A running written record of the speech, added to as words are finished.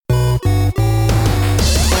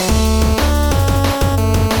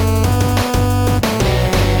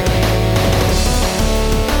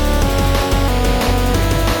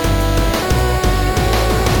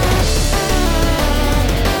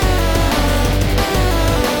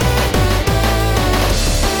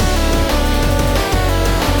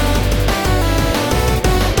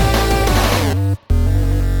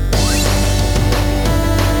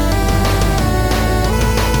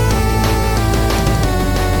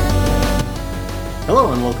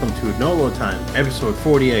Hello and welcome to Nolo Time, episode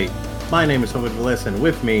 48. My name is Ovid Velez, and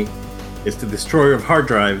with me is the destroyer of hard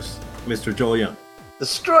drives, Mr. Joel Young.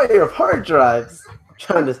 Destroyer of hard drives.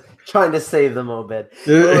 Trying to save them, Obed.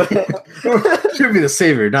 Should be the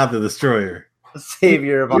savior, not the destroyer. The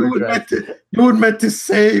savior of hard drives. You were meant to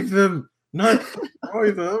save them, not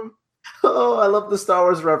destroy them. Oh, I love the Star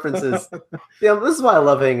Wars references. Yeah, this is why I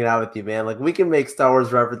love hanging out with you, man. Like, we can make Star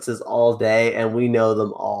Wars references all day, and we know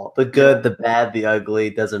them all. The good, the bad, the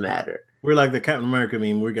ugly, doesn't matter. We're like the Captain America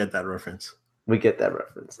meme. We get that reference. We get that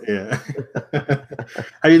reference. Yeah.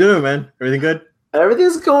 How you doing, man? Everything good?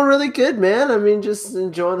 Everything's going really good, man. I mean, just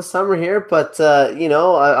enjoying the summer here. But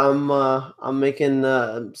I'm making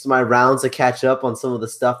my rounds to catch up on some of the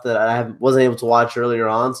stuff that I wasn't able to watch earlier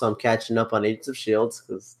on. So I'm catching up on Agents of S.H.I.E.L.D.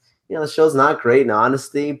 because the show's not great in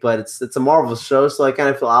honesty, but it's a Marvel show, so I kind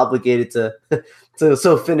of feel obligated to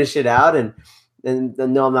finish it out and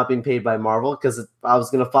no, I'm not being paid by Marvel because I was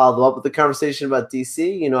going to follow up with the conversation about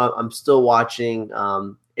DC. I'm still watching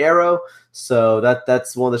Arrow, so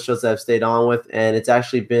that's one of the shows that I've stayed on with, and it's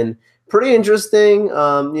actually been pretty interesting.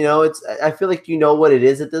 I feel like you know what it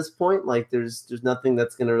is at this point. Like there's nothing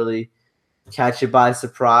that's going to really catch you by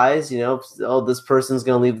surprise. This person's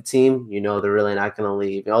going to leave the team. They're really not going to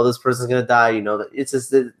leave. This person's going to die. That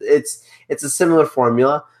it's a similar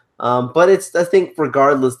formula. But I think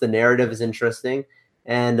regardless, the narrative is interesting.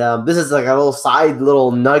 And this is like a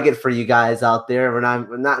little nugget for you guys out there.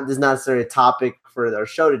 This is not necessarily a topic for our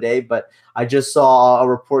show today, but I just saw a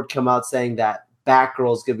report come out saying that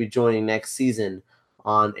Batgirl is going to be joining next season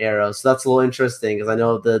on Arrow. So that's a little interesting because I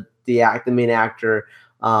know the main actor,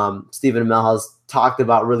 Stephen Amell, has talked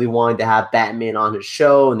about really wanting to have Batman on his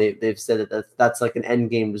show, and they've said that's like an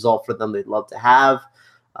end game result for them they'd love to have.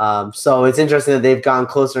 So it's interesting that they've gone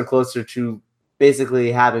closer and closer to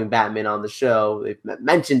basically having Batman on the show. They've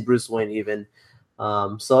mentioned Bruce Wayne even.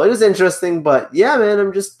 So it is interesting, but yeah, man,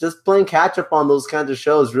 I'm just playing catch up on those kinds of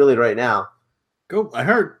shows really right now. Cool. I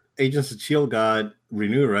heard Agents of S.H.I.E.L.D. got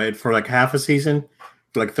renewed, right? For like half a season,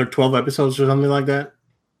 for like 12 episodes or something like that.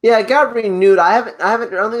 Yeah, it got renewed. I don't think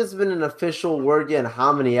there's been an official word yet on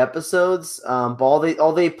how many episodes. But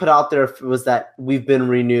all they put out there was that we've been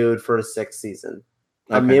renewed for a 6th season.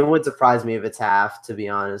 Okay. I mean, it would surprise me if it's half, to be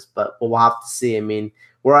honest, but we'll have to see. I mean,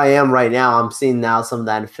 where I am right now, I'm seeing now some of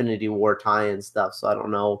that Infinity War tie-in stuff, so I don't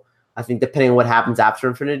know. I think depending on what happens after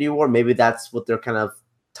Infinity War, maybe that's what they're kind of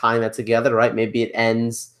tying that together, right? Maybe it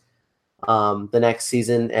ends the next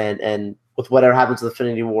season and with whatever happens with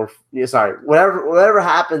Infinity War, whatever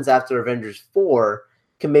happens after Avengers 4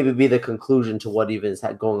 can maybe be the conclusion to what even is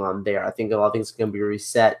going on there. I think a lot of things are going to be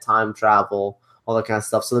reset, time travel, all that kind of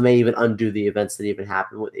stuff. So they may even undo the events that even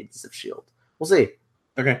happened with Agents of S.H.I.E.L.D. We'll see.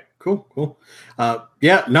 Okay, cool.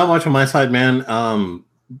 Yeah, not much on my side, man.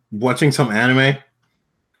 Watching some anime,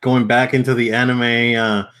 going back into the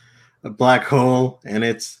anime black hole, and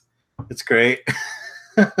it's great.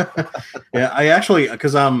 Yeah, I actually,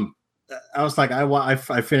 because I was like,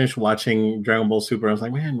 I finished watching Dragon Ball Super. I was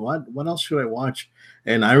like, man, what else should I watch?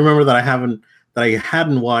 And I remember that I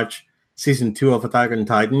hadn't watched season 2 of Attack on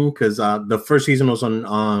Titan because the first season was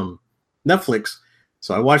on Netflix.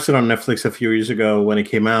 So I watched it on Netflix a few years ago when it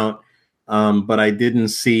came out, but I didn't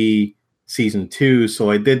see season 2.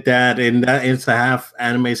 So I did that, and it's a half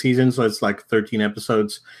anime season, so it's like 13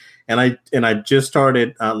 episodes. And I just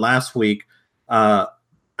started last week.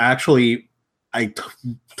 Actually, I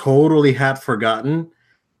totally had forgotten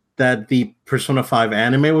that the Persona 5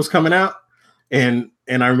 anime was coming out, and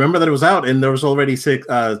I remember that it was out, and there was already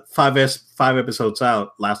 5 episodes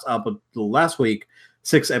out last week.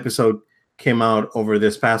 6 episodes came out over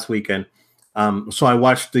this past weekend. So I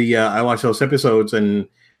watched those episodes and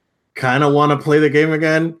kind of want to play the game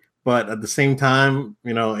again, but at the same time,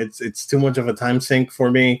 it's too much of a time sink for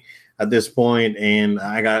me at this point, and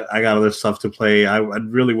I got other stuff to play. I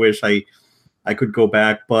really wish I could go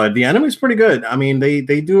back, but the anime is pretty good. I mean, they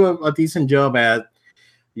do a decent job at,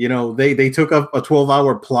 they took up a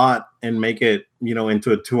 12-hour plot and make it,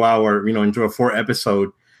 into a 2-hour, into a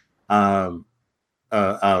 4-episode,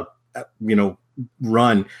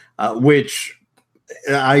 run, which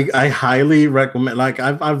I highly recommend. Like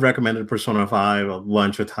I've recommended Persona 5 a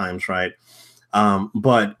bunch of times, right?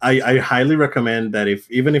 But I highly recommend that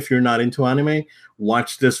even if you're not into anime,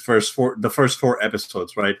 watch the first 4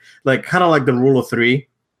 episodes, right? Like kind of like the rule of 3.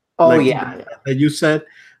 Oh, like, yeah. That you said.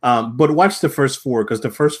 But watch the first 4 because the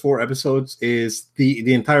first 4 episodes is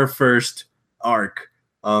the entire first arc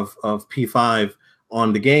of P5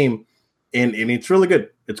 on the game, and it's really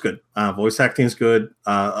good. It's good. Voice acting is good.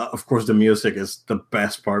 Of course, the music is the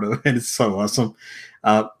best part of it. It's so awesome.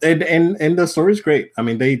 And the story's great. I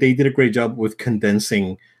mean, they did a great job with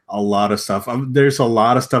condensing a lot of stuff. There's a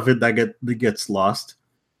lot of stuff that gets lost,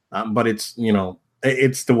 but it's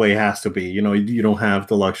it's the way it has to be. You don't have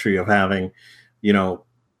the luxury of having, you know,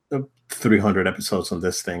 300 episodes on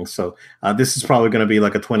this thing. So this is probably going to be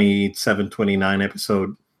like a 27, 29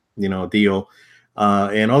 episode, deal.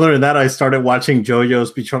 And other than that, I started watching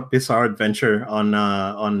JoJo's Bizarre Adventure on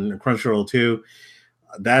Crunchyroll too.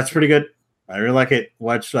 That's pretty good. I really like it.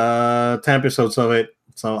 Watched 10 episodes of it,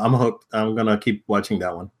 so I'm hooked. I'm gonna keep watching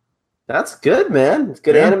that one. That's good, man. It's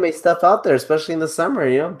good anime stuff out there, especially in the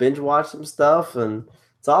summer. Binge watch some stuff, and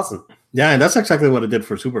it's awesome. Yeah, and that's exactly what I did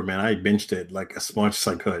for Superman. I binged it like as much as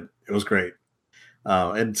I could. It was great.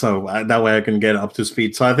 And so that way I can get up to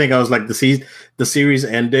speed. So I think I was like the series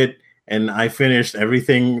ended, and I finished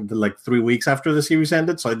everything like 3 weeks after the series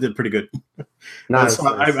ended. So I did pretty good. Nice. So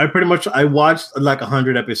I pretty much I watched like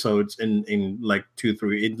 100 episodes in like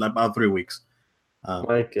about 3 weeks.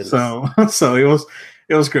 My goodness. So it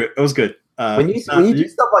was great. It was good. When you do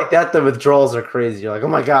stuff like that, the withdrawals are crazy. You're like, oh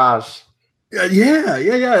my gosh.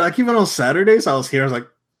 Yeah. Like even on Saturdays, I was like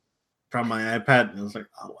from my iPad, and I was like,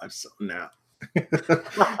 I'll watch something now.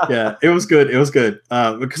 Yeah, it was good. It was good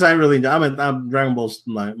because I'm Dragon Ball's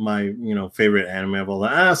my favorite anime of all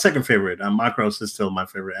time. Second favorite. Macross is still my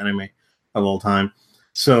favorite anime of all time.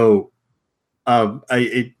 So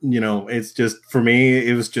it's just for me.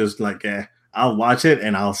 It was just like I'll watch it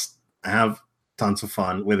and I'll have tons of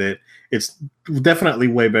fun with it. It's definitely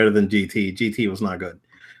way better than GT. GT was not good.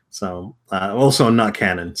 So also not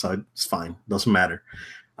canon, so it's fine. Doesn't matter.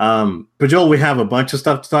 But Joel, we have a bunch of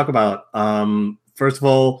stuff to talk about. First of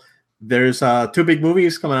all, there's 2 big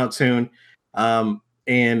movies coming out soon.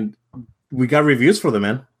 And we got reviews for them,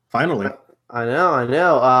 man. Finally. I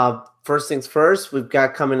know. First things first, we've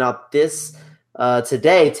got coming out this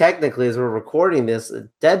today, technically, as we're recording this,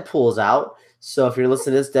 Deadpool's out. So if you're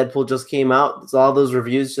listening to this, Deadpool just came out. So all those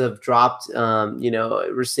reviews have dropped.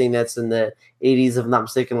 We're seeing that's in the 80s, if I'm not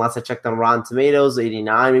mistaken. Last I checked on Rotten Tomatoes,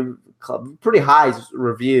 89, pretty high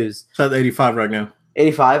reviews. It's at 85 right now.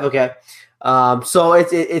 85, okay. So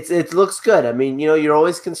it looks good. I mean, you're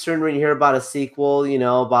always concerned when you hear about a sequel,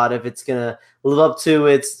 about if it's gonna live up to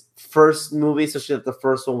its first movie, especially if the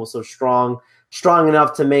first one was so strong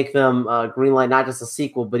enough to make them greenlight not just a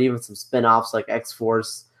sequel, but even some spin-offs like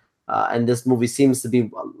X-Force. And this movie seems to be,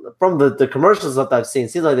 from the commercials that I've seen,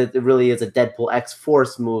 seems like it really is a Deadpool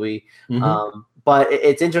X-Force movie. Mm-hmm. But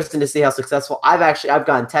it's interesting to see how successful. I've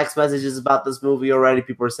gotten text messages about this movie already.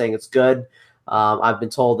 People are saying it's good. I've been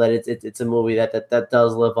told that it's a movie that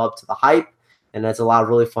does live up to the hype, and that's a lot of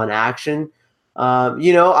really fun action. I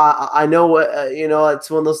know it's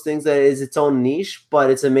one of those things that is its own niche, but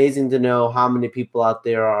it's amazing to know how many people out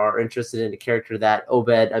there are interested in a character that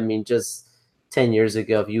Obed. I mean, just 10 years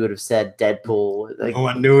ago, if you would have said Deadpool, like,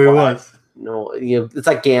 I knew he was. No, it's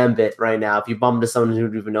like Gambit right now. If you bump into someone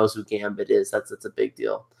who even knows who Gambit is, that's a big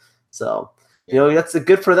deal. So, that's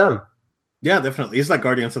good for them. Yeah, definitely. It's like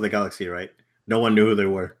Guardians of the Galaxy, right? No one knew who they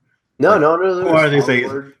were. No. Who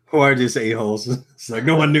are these a-holes? It's like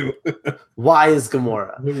no one knew. Why is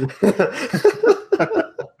Gamora?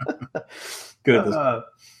 Good.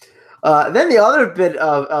 Then the other bit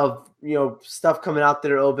of stuff coming out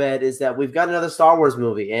there, Obed, is that we've got another Star Wars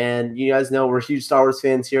movie, and you guys know we're huge Star Wars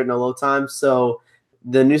fans here at No Load Time. So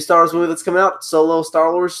the new Star Wars movie that's coming out, Solo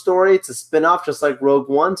Star Wars Story, it's a spin-off just like Rogue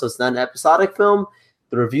One, so it's not an episodic film.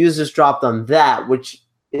 The reviews just dropped on that, which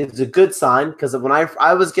is a good sign, because when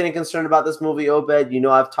I was getting concerned about this movie, Obed,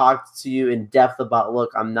 I've talked to you in depth about,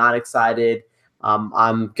 look, I'm not excited.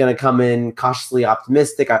 I'm going to come in cautiously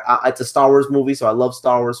optimistic. It's a Star Wars movie, so I love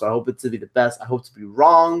Star Wars, so I hope it to be the best. I hope to be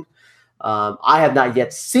wrong. I have not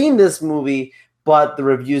yet seen this movie, but the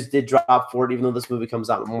reviews did drop for it, even though this movie comes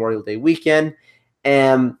out Memorial Day weekend.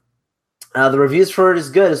 And the reviews for it is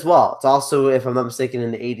good as well. It's also, if I'm not mistaken,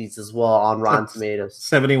 in the 80s as well on Rotten Tomatoes.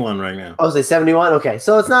 71 right now. Oh, say 71? Okay.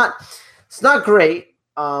 So it's not great,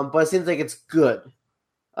 but it seems like it's good.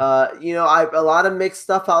 A lot of mixed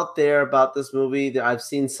stuff out there about this movie. I've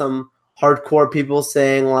seen some hardcore people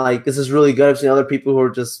saying, like, this is really good. I've seen other people who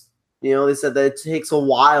are just, they said that it takes a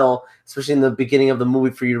while, especially in the beginning of the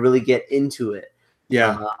movie, for you to really get into it.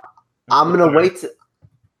 Yeah. I'm gonna wait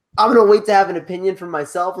to have an opinion for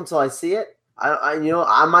myself until I see it.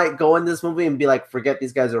 I might go in this movie and be like, forget,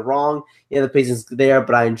 these guys are wrong. Yeah, the pacing's there,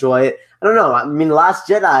 but I enjoy it. I don't know. I mean, Last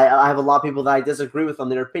Jedi, I have a lot of people that I disagree with on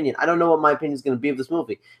their opinion. I don't know what my opinion is going to be of this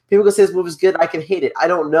movie. People can say this movie's good. I can hate it. I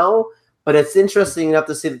don't know, but it's interesting enough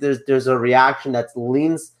to see that there's a reaction that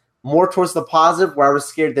leans more towards the positive, where I was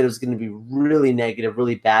scared that it was going to be really negative,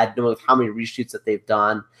 really bad, knowing how many reshoots that they've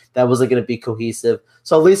done, that wasn't going to be cohesive.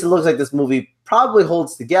 So at least it looks like this movie probably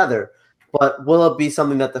holds together. But will it be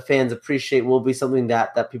something that the fans appreciate? Will it be something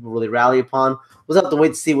that people really rally upon? We'll have to wait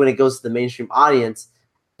to see when it goes to the mainstream audience.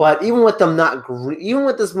 But even with them even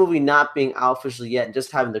with this movie not being out officially yet, and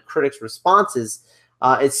just having the critics' responses,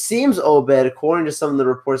 it seems, Obed, according to some of the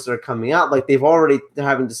reports that are coming out, like they're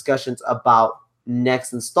having discussions about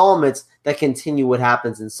next installments that continue what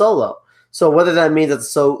happens in Solo. So whether that means it's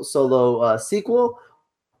a Solo sequel,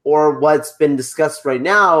 or what's been discussed right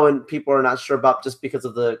now and people are not sure about just because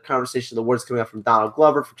of the conversation, the words coming out from Donald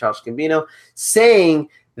Glover, from Charles Gambino, saying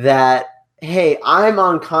that, hey, I'm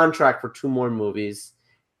on contract for 2 more movies,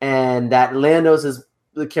 and that Lando's is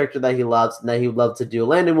the character that he loves, and that he would love to do a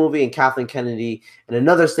Lando movie, and Kathleen Kennedy in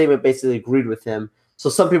another statement basically agreed with him. So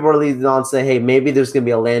some people are leading on to say, hey, maybe there's going to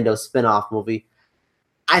be a Lando spinoff movie.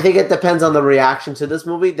 I think it depends on the reaction to this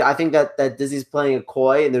movie. I think that Disney's playing a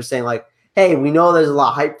coy, and they're saying, like, hey, we know there's a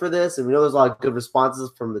lot of hype for this, and we know there's a lot of good responses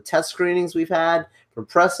from the test screenings we've had, from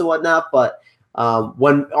press and whatnot, but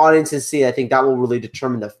when audiences see it, I think that will really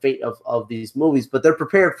determine the fate of these movies, but they're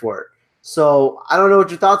prepared for it. So I don't know what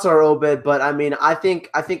your thoughts are, Obed, but I mean, I think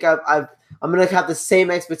I'm going to have the same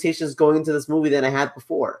expectations going into this movie than I had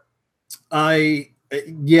before.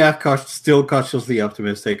 Still cautiously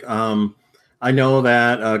optimistic. I know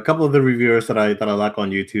that a couple of the reviewers that I like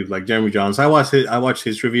on YouTube, like Jeremy Johns, I watched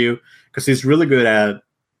his review because he's really good at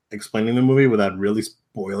explaining the movie without really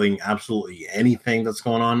spoiling absolutely anything that's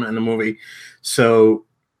going on in the movie. So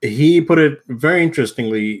he put it very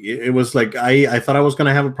interestingly. It was like I thought I was going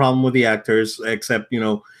to have a problem with the actors, except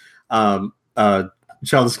Childish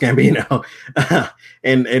Gambino,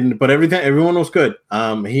 but everyone was good.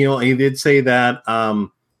 He did say that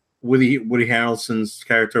Woody Harrelson's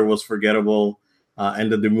character was forgettable,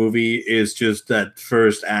 and that the movie is just that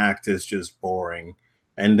first act is just boring,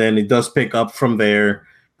 and then it does pick up from there,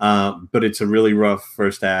 but it's a really rough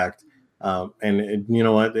first act, you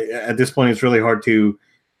know what? At this point, it's really hard to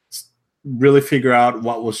really figure out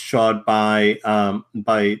what was shot by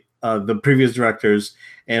the previous directors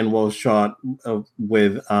and what was shot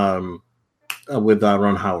with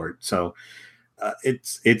Ron Howard. So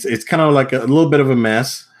it's kind of like a little bit of a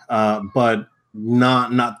mess. But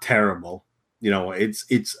not terrible. You know,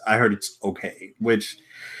 I heard it's okay, which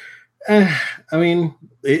I mean,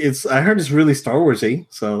 I heard it's really Star Wars-y,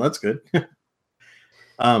 so that's good.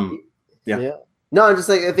 Yeah. No, I'm just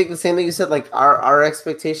like, I think the same thing you said, like our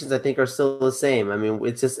expectations I think are still the same. I mean,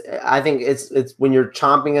 it's just, I think it's when you're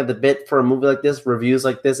chomping at the bit for a movie like this, reviews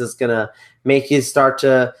like this, it's gonna make you start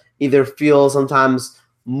to either feel sometimes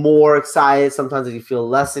more excited, sometimes you feel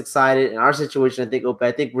less excited. In our situation,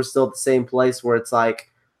 I think we're still at the same place where it's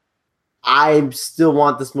like, I still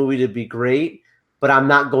want this movie to be great, but I'm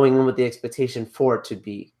not going in with the expectation for it to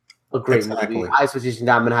be a great movie. I expectation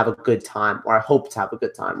that I'm going to have a good time, or I hope to have a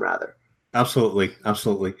good time, rather. Absolutely. That's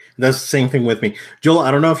the same thing with me. Joel,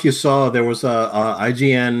 I don't know if you saw, there was a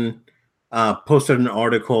IGN posted an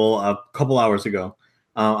article a couple hours ago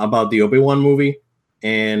about the Obi-Wan movie,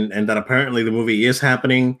 and that apparently the movie is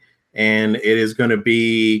happening, and it is going to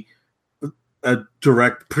be a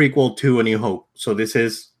direct prequel to A New Hope. So this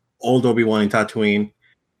is old Obi-Wan in Tatooine.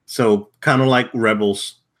 So kind of like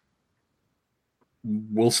Rebels.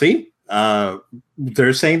 We'll see.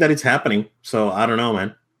 They're saying that it's happening. So I don't know,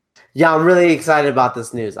 man. Yeah, I'm really excited about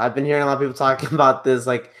this news. I've been hearing a lot of people talking about this.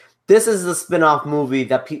 Like, this is the spin-off movie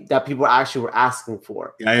that people actually were asking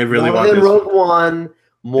for. Yeah, I really want this. More than Rogue One,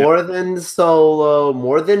 more than Solo,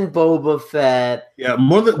 more than Boba Fett. Yeah,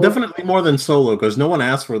 definitely more than Solo, because no one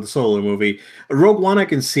asked for the Solo movie. Rogue One I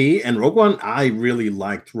can see, and Rogue One, I really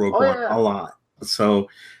liked Rogue One a lot. So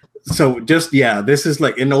just, this is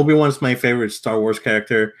like, and Obi-Wan's my favorite Star Wars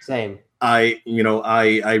character. Same. I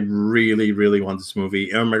really, really want this movie.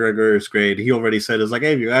 Ewan McGregor is great. He already said, it's like,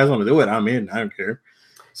 hey, if you guys want to do it, I'm in. I don't care.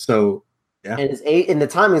 So, yeah. And the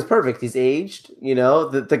timing is perfect. He's aged. You know,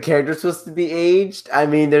 the character's supposed to be aged. I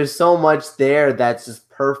mean, there's so much there that's just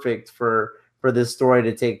perfect for this story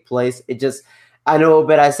to take place. It just, I know,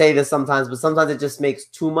 but I say this sometimes, but sometimes it just makes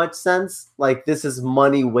too much sense. Like, this is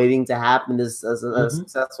money waiting to happen. This is a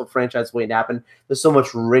successful franchise waiting to happen. There's so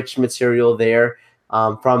much rich material there.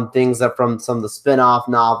 From some of the spin-off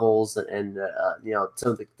novels and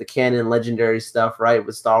some of the canon legendary stuff, right,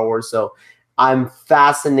 with Star Wars. So I'm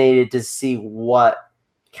fascinated to see what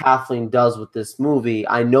Kathleen does with this movie.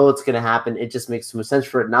 I know it's going to happen. It just makes too much sense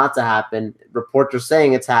for it not to happen. Reports are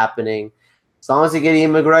saying it's happening. As long as you get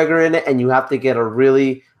Ian McGregor in it, and you have to get a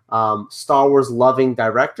really Star Wars loving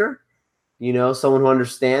director, someone who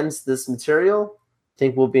understands this material, I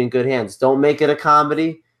think we'll be in good hands. Don't make it a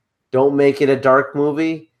comedy. Don't make it a dark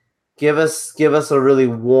movie. Give us a really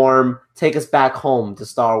warm, take us back home to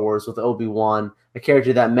Star Wars with Obi-Wan, a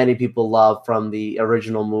character that many people love from the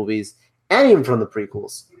original movies and even from the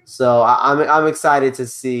prequels. So I'm excited to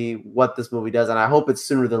see what this movie does, and I hope it's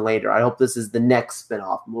sooner than later. I hope this is the next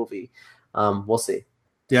spin-off movie. We'll see.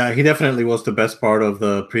 Yeah, he definitely was the best part of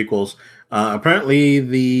the prequels. Apparently,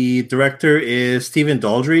 the director is Stephen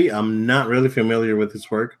Daldry. I'm not really familiar with his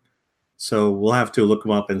work, so we'll have to look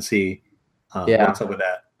him up and see what's up with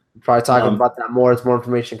that. Probably talking about that more as more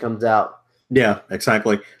information comes out. Yeah,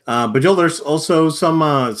 exactly. But Joel, there's also some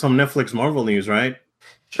Netflix Marvel news, right?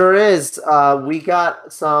 Sure is. We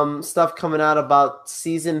got some stuff coming out about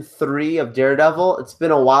season 3 of Daredevil. It's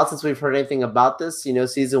been a while since we've heard anything about this. You know,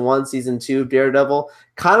 season 1, season 2 of Daredevil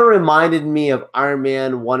kind of reminded me of Iron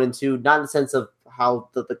Man 1 and 2, not in the sense of how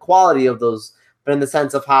the quality of those, but in the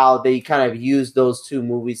sense of how they kind of used those two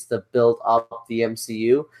movies to build up the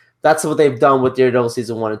MCU. That's what they've done with Daredevil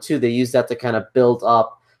season 1 and 2. They used that to kind of build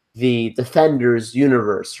up the Defenders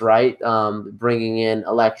universe, right? Bringing in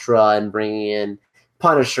Elektra and bringing in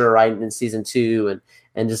Punisher, right, in season 2,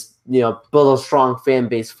 and just, you know, build a strong fan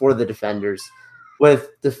base for the Defenders.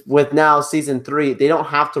 With now season 3, they don't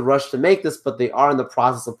have to rush to make this, but they are in the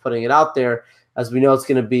process of putting it out there. As we know, it's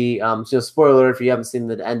going to be, spoiler if you haven't seen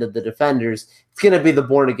the end of the Defenders, it's going to be the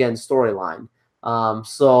Born Again storyline.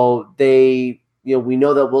 So they, you know, we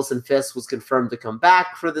know that Wilson Fisk was confirmed to come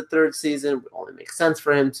back for the 3rd season. It only makes sense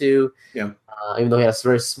for him to, even though he had a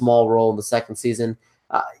very small role in the 2nd season.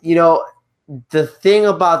 You know, the thing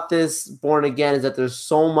about this Born Again is that there's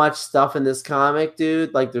so much stuff in this comic,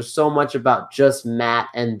 dude. Like, there's so much about just Matt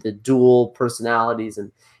and the dual personalities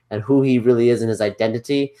and who he really is and his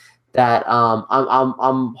identity that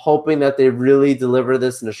I'm hoping that they really deliver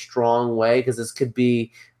this in a strong way, because this could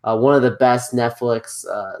be one of the best Netflix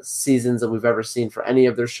seasons that we've ever seen for any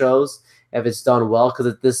of their shows if it's done well,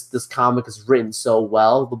 because this comic is written so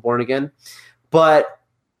well, The Born Again. But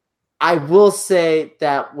I will say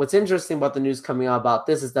that what's interesting about the news coming out about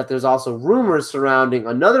this is that there's also rumors surrounding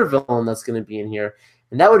another villain that's going to be in here,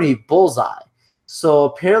 and that would be Bullseye. So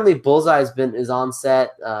apparently Bullseye is on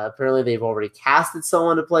set. Apparently they've already casted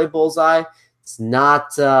someone to play Bullseye. It's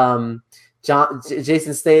not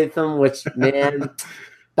Jason Statham, which, man,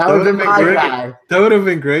 that would have been my guy. That would have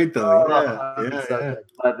been great, though. Yeah.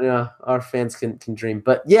 But our fans can dream.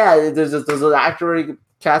 But yeah, there's an actor already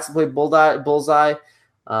cast to play Bullseye.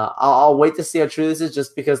 I'll wait to see how true this is,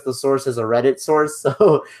 just because the source is a Reddit source.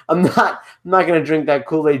 So I'm not going to drink that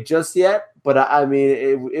Kool-Aid just yet. But I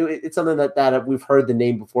mean, it's something that we've heard the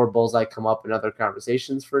name before Bullseye come up in other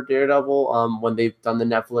conversations for Daredevil when they've done the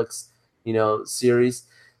Netflix, you know, series.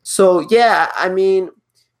 So yeah, I mean,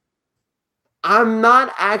 I'm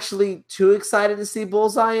not actually too excited to see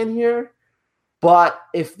Bullseye in here, but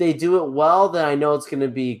if they do it well, then I know it's going to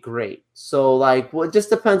be great. So like, well, it just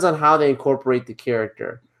depends on how they incorporate the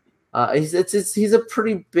character. He's a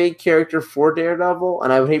pretty big character for Daredevil,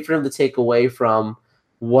 and I would hate for him to take away from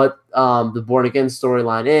what the Born Again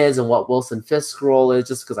storyline is and what Wilson Fisk's role is,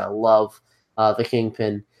 just because I love the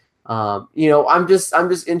Kingpin. You know, I'm just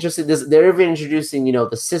interested. They're even introducing, you know,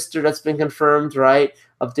 the sister that's been confirmed, right,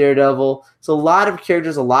 of Daredevil. So a lot of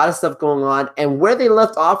characters, a lot of stuff going on, and where they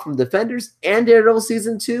left off from Defenders and Daredevil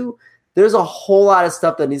season 2, there's a whole lot of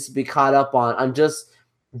stuff that needs to be caught up on just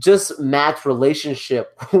Matt's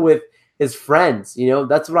relationship with his friends. You know,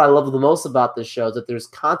 that's what I love the most about this show, is that there's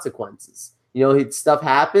consequences. You know, stuff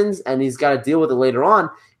happens and he's got to deal with it later on.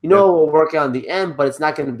 You know, it will work out in the end, but it's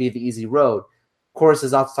not going to be the easy road. Of course,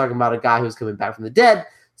 it's also talking about a guy who's coming back from the dead.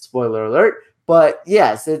 Spoiler alert. But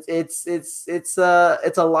yes, it's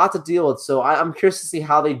a lot to deal with. So I'm curious to see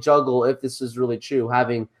how they juggle, if this is really true,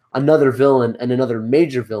 having another villain and another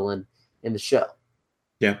major villain in the show.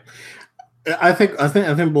 Yeah, I think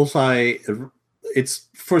Bullseye. It's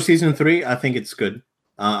for season 3. I think it's good.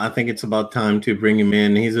 I think it's about time to bring him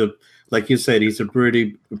in. He's like you said, he's a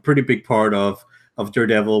pretty big part of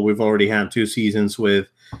Daredevil. We've already had 2 seasons with,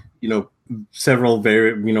 you know, several very,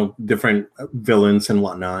 you know, different villains and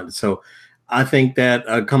whatnot. So I think that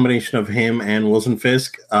a combination of him and Wilson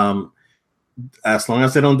Fisk, as long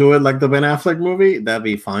as they don't do it like the Ben Affleck movie, that'd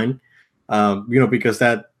be fine. You know, because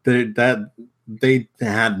that they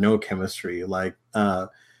had no chemistry. Like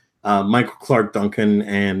Michael Clark Duncan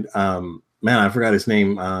and man, I forgot his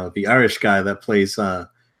name, the Irish guy that plays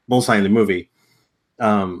Bullseye in the movie.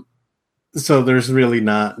 So there's really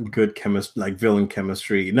not good chemistry, like villain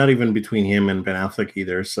chemistry, not even between him and Ben Affleck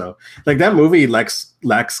either. So like that movie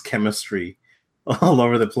lacks chemistry all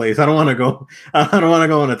over the place. I don't want to go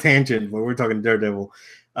on a tangent, but we're talking Daredevil.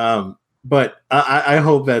 but I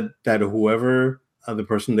hope that whoever the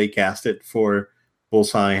person they casted for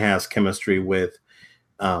Bullseye has chemistry with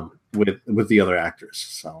the other actors.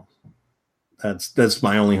 So that's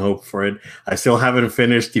my only hope for it. I still haven't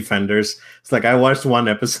finished Defenders. It's like I watched one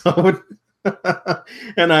episode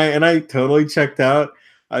and I totally checked out.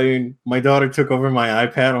 I mean, my daughter took over my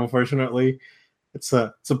iPad. Unfortunately, it's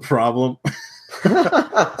a problem.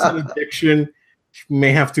 It's an addiction. She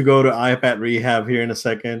may have to go to iPad rehab here in a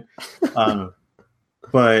second. Um,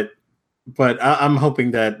 but I'm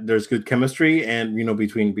hoping that there's good chemistry and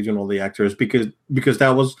between all the actors because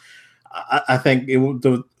that was I think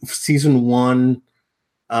the season one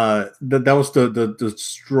that was the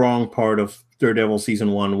strong part of Daredevil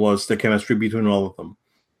season one was the chemistry between all of them.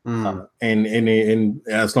 And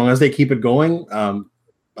as long as they keep it going,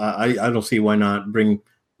 I don't see why not bring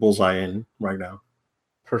Bullseye in right now.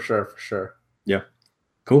 For sure. Yeah,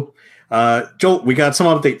 cool. Joel, we got some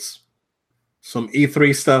updates, some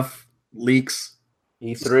E3 stuff, leaks,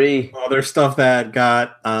 E3, other stuff that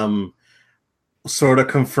got sort of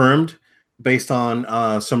confirmed based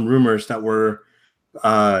on some rumors that were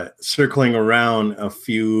circling around a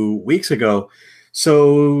few weeks ago.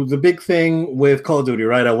 So the big thing with Call of Duty,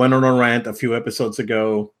 right? I went on a rant a few episodes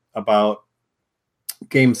ago about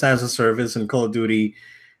games as a service and Call of Duty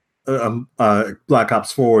Black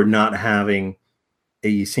Ops 4 not having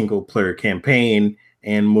a single player campaign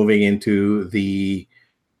and moving into the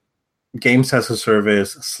games as a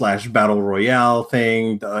service / battle royale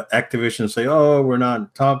thing. The Activision say, "Oh, we're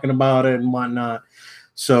not talking about it and whatnot."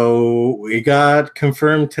 So it got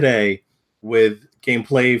confirmed today with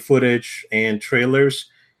gameplay footage and trailers.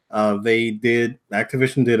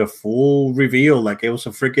 Activision did a full reveal, like it was a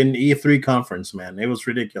freaking E3 conference, man. It was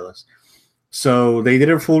ridiculous. So they did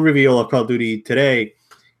a full reveal of Call of Duty today,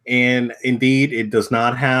 and indeed, it does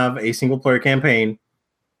not have a single player campaign.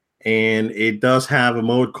 And it does have a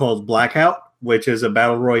mode called Blackout, which is a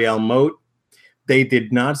battle royale mode. They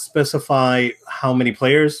did not specify how many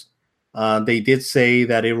players. They did say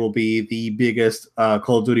that it will be the biggest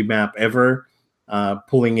Call of Duty map ever,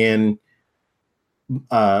 pulling in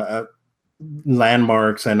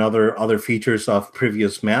landmarks and other features of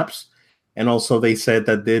previous maps. And also they said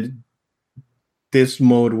that this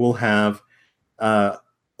mode will have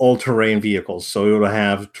all-terrain vehicles. So it will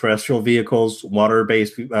have terrestrial vehicles,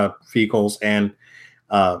 water-based vehicles, and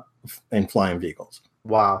flying vehicles.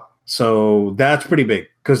 Wow! So that's pretty big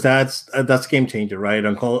because that's a game changer, right?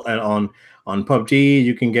 On PUBG,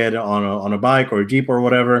 you can get on a bike or a jeep or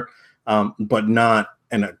whatever, but not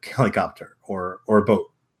in a helicopter or a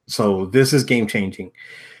boat. So this is game changing.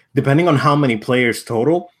 Depending on how many players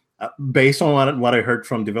total. Based on what I heard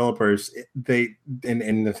from developers,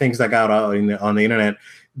 and the things that got out on the internet,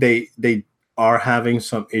 they are having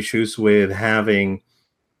some issues with having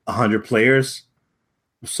 100 players.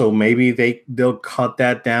 So maybe they'll cut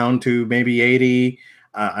that down to maybe 80.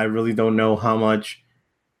 I really don't know how much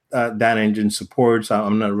that engine supports.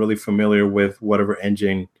 I'm not really familiar with whatever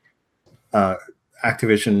engine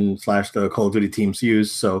Activision / the Call of Duty teams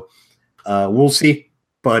use. So we'll see.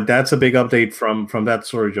 But that's a big update from that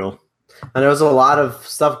story, Joel. And there was a lot of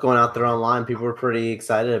stuff going out there online. People were pretty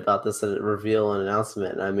excited about this reveal and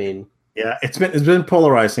announcement. I mean, yeah, it's been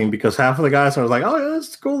polarizing because half of the guys are like, "Oh yeah,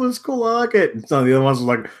 it's cool, I like it." And some of the other ones are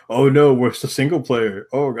like, "Oh no, we're just a single player."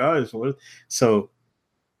 Oh guys, what? So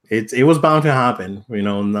it was bound to happen.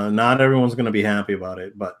 Not everyone's going to be happy about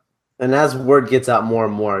it, but as word gets out more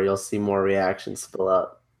and more, you'll see more reactions spill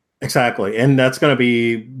out. Exactly, and that's going to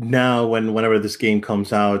be now whenever this game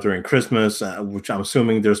comes out during Christmas, which I'm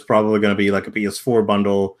assuming there's probably going to be like a PS4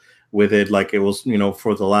 bundle with it, like it was,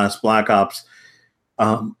 for the last Black Ops.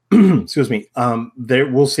 Excuse me.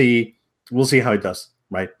 We'll see how it does.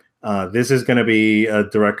 Right. This is going to be a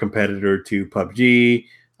direct competitor to PUBG.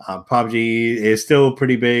 PUBG is still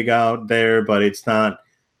pretty big out there, but it's not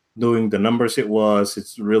doing the numbers it was.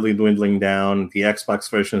 It's really dwindling down. The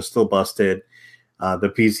Xbox version is still busted.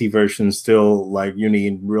 The PC version still, like, you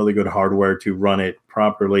need really good hardware to run it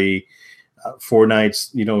properly.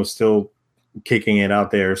 Fortnite's, still kicking it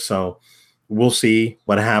out there. So we'll see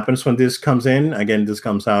what happens when this comes in. Again, this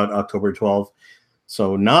comes out October 12th.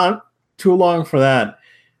 So not too long for that.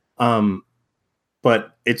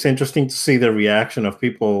 But it's interesting to see the reaction of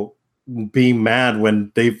people being mad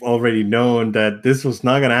when they've already known that this was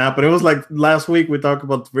not going to happen. It was like last week we talked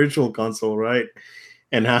about the Virtual Console, right?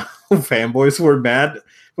 And how fanboys were mad. It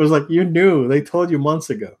was like, you knew. They told you months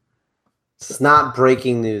ago. It's not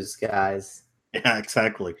breaking news, guys. Yeah,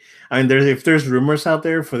 exactly. I mean, if there's rumors out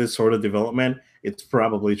there for this sort of development, it's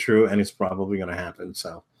probably true and it's probably going to happen.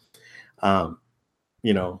 So, got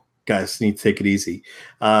guys need to take it easy.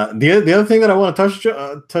 The other thing that I want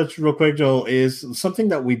to touch real quick, Joel, is something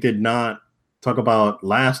that we did not talk about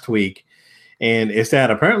last week, and it's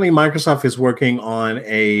that apparently Microsoft is working on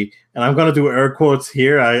and I'm going to do air quotes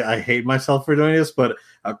here. I hate myself for doing this, but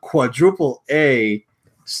a quadruple A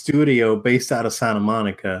studio based out of Santa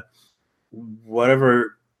Monica.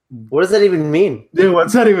 Whatever. What does that even mean? Yeah,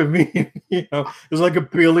 what's that even mean? It's like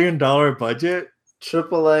 $1 billion budget.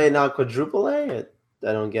 AAA, not quadruple A.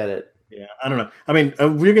 I don't get it. Yeah, I don't know. I mean,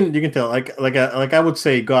 you can tell. Like I would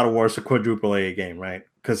say, God of War is a quadruple A game, right?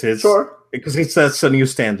 Because it sets a new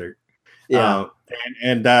standard. Yeah,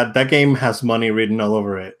 and that game has money written all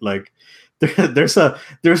over it. Like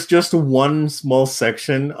there's just one small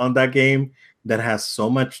section on that game that has so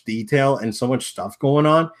much detail and so much stuff going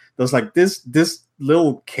on. There's like this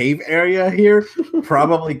little cave area here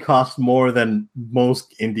probably cost more than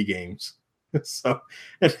most indie games. So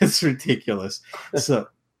it's ridiculous. So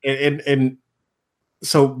and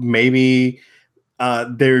so maybe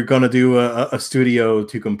they're gonna do a studio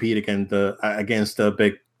to compete against the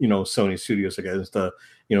big Sony studios, against the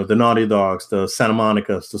the Naughty Dogs, the Santa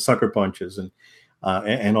Monicas, the Sucker Punches, and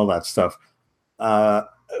all that stuff.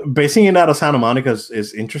 Basing it out of Santa Monica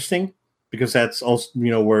is interesting because that's also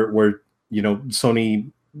where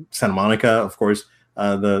Sony Santa Monica, of course,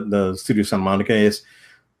 the studio Santa Monica is.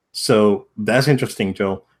 So that's interesting,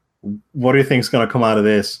 Joe. What do you think is going to come out of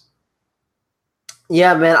this?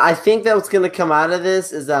 Yeah, man, I think that what's going to come out of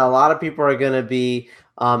this is that a lot of people are going to be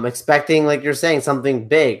expecting, like you're saying, something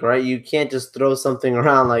big, right? You can't just throw something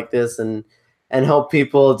around like this and hope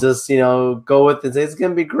people just go with it and say it's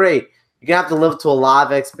going to be great. You're going to have to live to a lot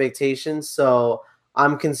of expectations. So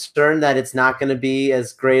I'm concerned that it's not going to be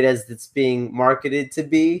as great as it's being marketed to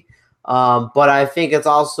be. But I think it's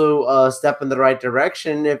also a step in the right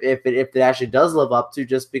direction if it actually does live up to,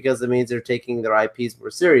 just because it means they're taking their IPs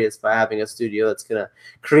more serious by having a studio that's going to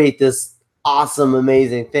create this awesome,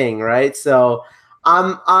 amazing thing, right? So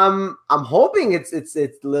I'm hoping it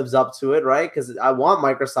lives up to it, right? Because I want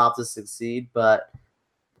Microsoft to succeed, but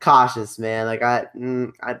cautious, man. Like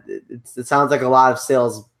it sounds like a lot of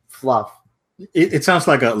sales fluff. It sounds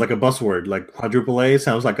like a buzzword, like quadruple A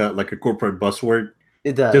sounds like a corporate buzzword.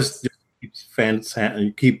 It does. Just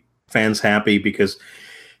keep fans happy because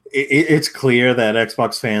it's clear that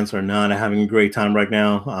Xbox fans are not having a great time right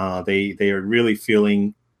now. They are really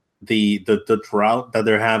feeling the drought that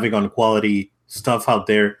they're having on quality stuff out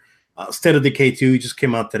there. State of Decay 2 just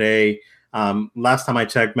came out today. Last time I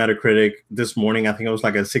checked Metacritic this morning, I think it was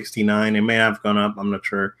like a 69. It may have gone up. I'm not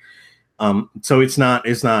sure. So it's not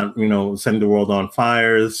setting the world on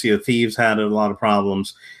fire. Sea of Thieves had a lot of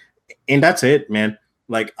problems, and that's it, man.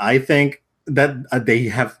 Like, I think that they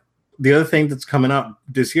have the other thing that's coming up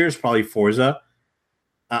this year is probably Forza.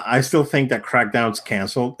 I still think that Crackdown's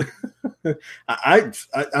canceled.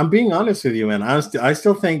 I'm being honest with you, man. I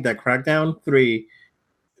still think that Crackdown 3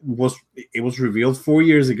 was revealed 4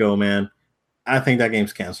 years ago, man. I think that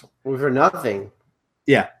game's canceled. For nothing.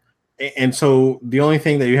 Yeah. And so the only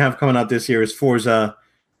thing that you have coming out this year is Forza.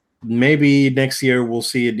 Maybe next year we'll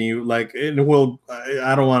see a new, like, it will.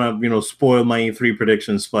 I don't want to spoil my E3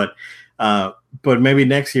 predictions, but maybe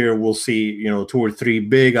next year we'll see 2 or 3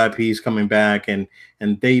 big IPs coming back and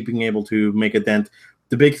they being able to make a dent.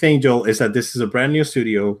 The big thing, Joel, is that this is a brand new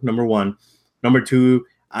studio. Number one. Number two,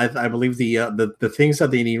 I believe the things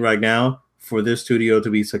that they need right now for this studio to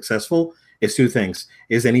be successful is 2 things: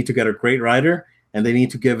 is they need to get a great writer and they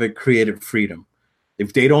need to give it creative freedom.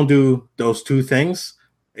 If they don't do those 2 things,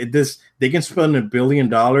 they can spend $1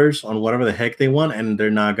 billion on whatever the heck they want, and they're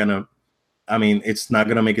not gonna. I mean, it's not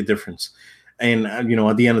gonna make a difference. And at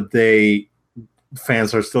the end of the day,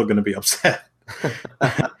 fans are still gonna be upset.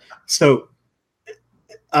 So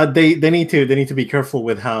they need to be careful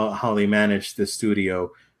with how they manage the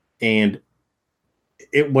studio. And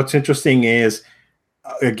what's interesting is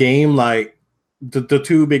a game like the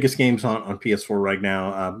 2 biggest games on PS4 right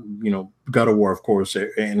now. God of War, of course,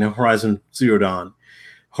 and Horizon Zero Dawn.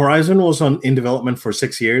 Horizon was in development for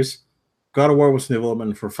 6 years. God of War was in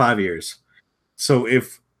development for 5 years. So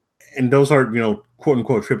and those are, quote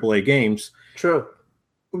unquote AAA games. True.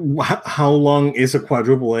 How long is a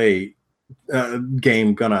quadruple A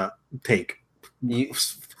game gonna take?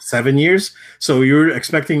 7 years? So you're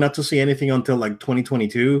expecting not to see anything until like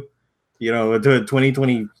 2022,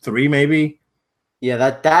 2023 maybe?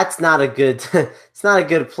 Yeah, that's not a good. It's not a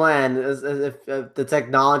good plan. As if the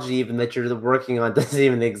technology even that you're working on doesn't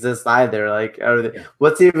even exist either. Like,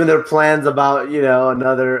 what's even their plans about?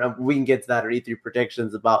 Another. We can get to that or E3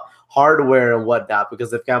 predictions about hardware and whatnot,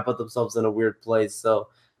 because they've kind of put themselves in a weird place. So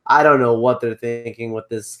I don't know what they're thinking with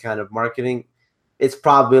this kind of marketing. it's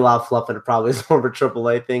probably a lot of fluff and it probably is more of a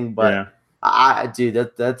AAA thing. But dude,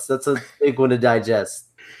 that's a big one to digest.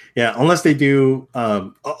 Yeah, unless they do,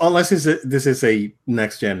 unless this is a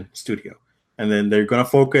next gen studio, and then they're gonna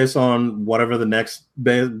focus on whatever the next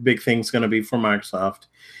big thing's gonna be for Microsoft,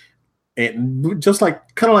 and just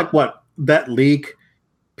like kind of like what that leak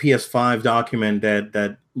PS5 document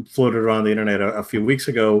that floated around the internet a few weeks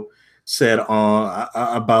ago said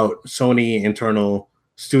about Sony internal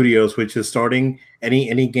studios, which is starting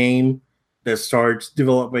any game that starts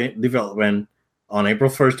development on April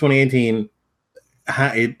 1st, 2018.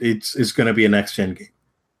 It's going to be a next gen game,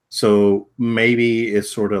 so maybe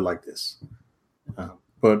it's sort of like this,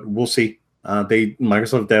 but we'll see.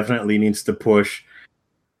 Microsoft definitely needs to push.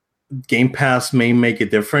 Game Pass may make a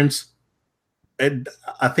difference.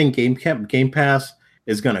 I think Game Pass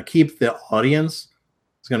is going to keep the audience,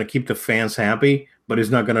 it's going to keep the fans happy, but it's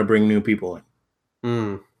not going to bring new people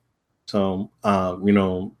in. So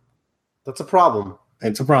that's a problem.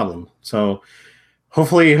 It's a problem. So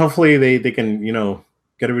hopefully they can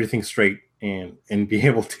get everything straight and be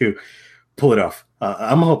able to pull it off.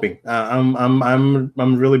 I'm hoping.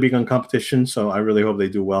 I'm really big on competition, so I really hope they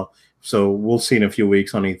do well. So we'll see in a few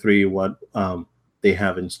weeks on E3 what they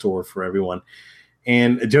have in store for everyone.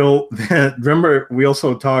 And Joe, remember we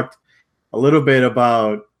also talked a little bit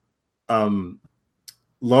about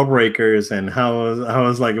Lawbreakers and how it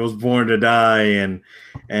was like it was born to die,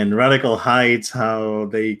 and Radical Heights, how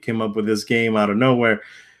they came up with this game out of nowhere.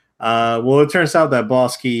 Well, it turns out that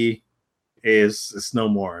Boss Key is no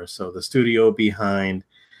more. So the studio behind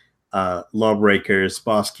Lawbreakers,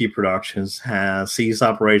 Boss Key Productions, has ceased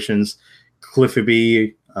operations. Cliffy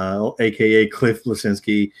B, aka Cliff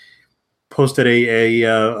Bleszinski, posted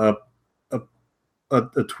a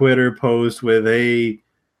Twitter post with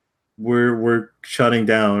we're shutting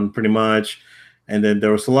down pretty much. And then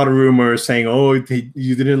there was a lot of rumors saying, oh,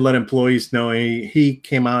 you didn't let employees know. He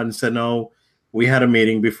came out and said, no, we had a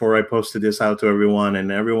meeting before I posted this out to everyone,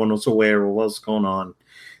 and everyone was aware of what's going on.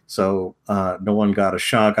 So no one got a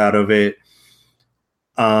shock out of it.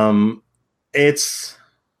 I'm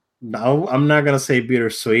not going to say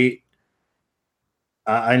bittersweet.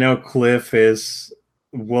 I know Cliff is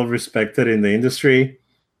well respected in the industry,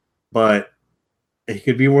 but he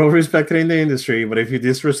could be well respected in the industry, but if you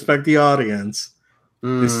disrespect the audience,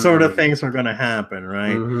 this sort of things are going to happen,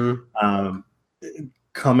 right?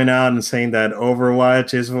 Coming out and saying that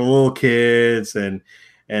Overwatch is for little kids, and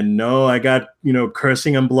no, I got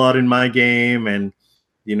cursing and blood in my game, and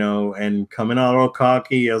and coming out all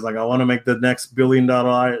cocky. I was like, I want to make the next $1 billion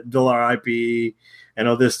IP, and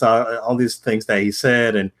all this stuff, all these things that he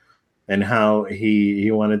said, and how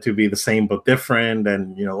he wanted to be the same but different,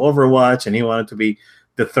 and Overwatch, and he wanted to be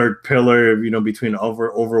the third pillar, between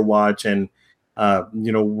Overwatch and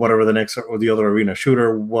whatever the next or the other arena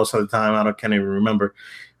shooter was at the time. I can't even remember.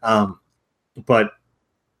 But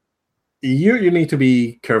you need to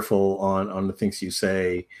be careful on the things you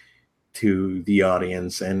say to the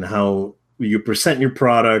audience and how you present your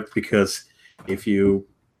product, because if you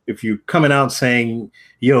coming out saying,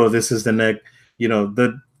 yo, this is the next,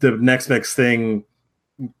 the next best thing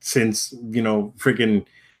since freaking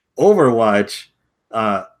Overwatch,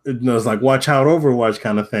 it was like watch out Overwatch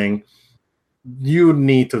kind of thing, you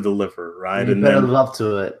need to deliver, right? You better live up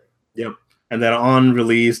to it. Yep. And then on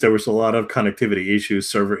release, there was a lot of connectivity issues,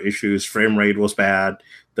 server issues, frame rate was bad,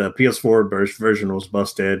 the PS4 version was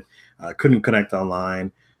busted, couldn't connect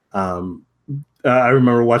online. I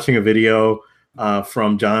remember watching a video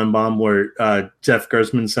from John Baum where Jeff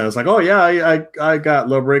Gersman says like, oh yeah, I got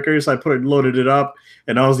Lawbreakers, loaded it up,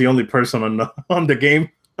 and I was the only person on the game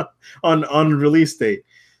on release date.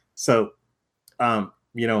 So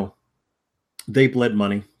they bled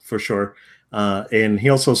money for sure. And he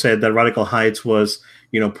also said that Radical Heights was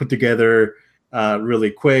put together really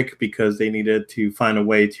quick because they needed to find a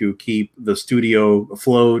way to keep the studio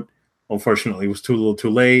afloat. Unfortunately, it was too little too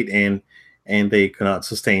late, and they could not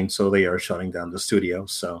sustain, so they are shutting down the studio.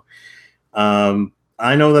 So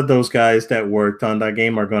I know that those guys that worked on that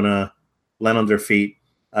game are gonna land on their feet.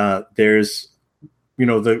 There's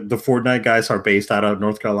the Fortnite guys are based out of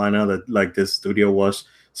North Carolina, that like this studio was,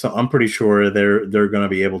 so I'm pretty sure they're gonna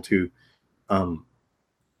be able to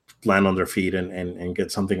land on their feet and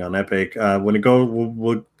get something on Epic. When it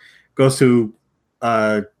goes to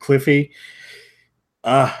Cliffy,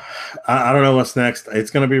 I don't know what's next. It's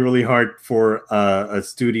going to be really hard for a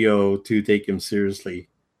studio to take him seriously,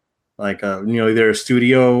 like either a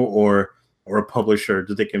studio or a publisher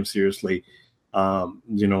to take him seriously.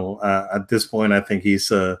 At this point, I think he's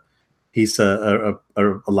a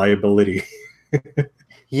liability.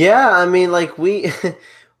 Yeah, I mean, like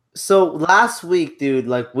So last week, dude,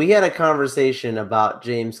 like we had a conversation about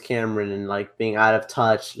James Cameron and like being out of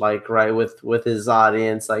touch, like right with his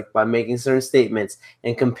audience, like by making certain statements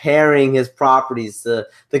and comparing his properties to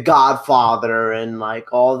The Godfather and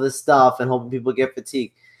like all this stuff and hoping people get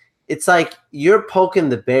fatigued. It's like you're poking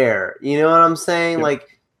the bear. You know what I'm saying? Yep.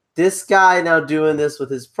 Like this guy now doing this with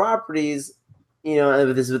his properties, you know, and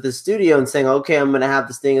with his studio and saying, okay, I'm gonna have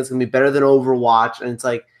this thing. It's gonna be better than Overwatch, and it's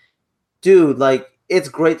like dude, like it's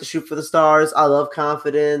great to shoot for the stars. I love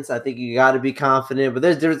confidence. I think you got to be confident, but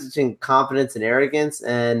there's a difference between confidence and arrogance,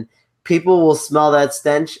 and people will smell that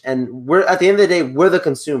stench. And we're at the end of the day, we're the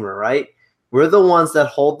consumer, right? We're the ones that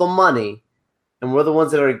hold the money, and we're the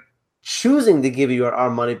ones that are choosing to give you our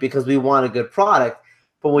money because we want a good product.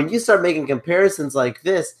 But when you start making comparisons like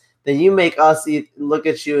this, then you make us look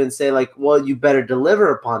at you and say, like, well, you better deliver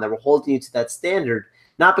upon that. We're holding you to that standard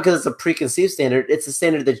not because it's a preconceived standard, it's a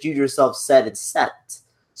standard that you yourself set and set.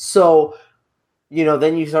 So, you know,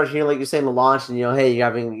 then you start hearing, like you're saying, the launch, and, you know, hey, you're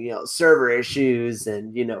having, you know, server issues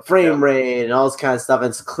and, you know, frame rate and all this kind of stuff. And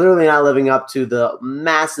it's clearly not living up to the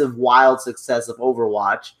massive, wild success of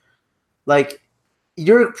Overwatch. Like,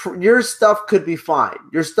 your stuff could be fine.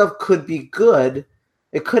 Your stuff could be good.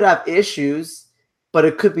 It could have issues, but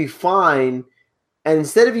it could be fine. And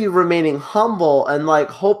instead of you remaining humble and like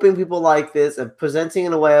hoping people like this and presenting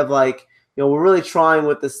in a way of like, you know, we're really trying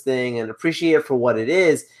with this thing and appreciate it for what it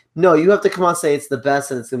is. No, you have to come out and say it's the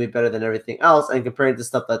best and it's gonna be better than everything else, and comparing to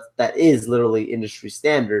stuff that is literally industry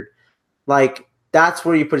standard. Like that's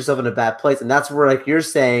where you put yourself in a bad place. And that's where, like you're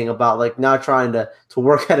saying about like now trying to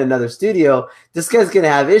work at another studio, this guy's gonna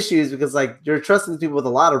have issues because like you're trusting people with a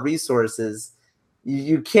lot of resources.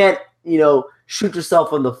 You can't, you know, shoot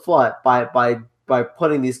yourself in the foot by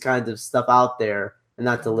putting these kinds of stuff out there and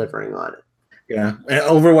not delivering on it. Yeah, and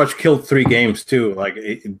Overwatch killed 3 games too. Like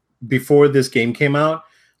before this game came out,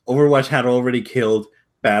 Overwatch had already killed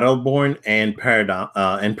Battleborn and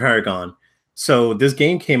Paragon. So this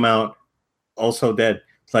game came out also dead.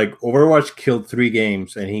 Like Overwatch killed 3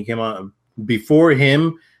 games, and he came out before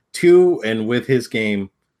him 2, and with his game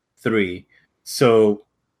 3. So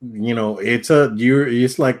you know, it's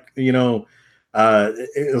like, you know,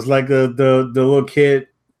 it's like the little kid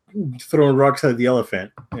throwing rocks at the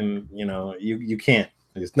elephant, and you know, you can't.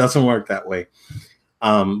 It doesn't work that way.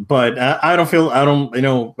 But I don't, you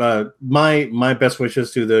know, my best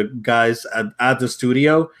wishes to the guys at the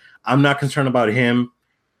studio. I'm not concerned about him.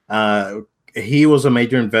 He was a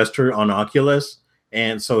major investor on Oculus,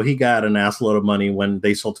 and so he got an ass load of money when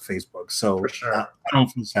they sold to Facebook. So For sure. I don't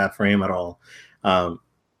feel sad for him at all.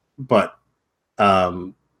 But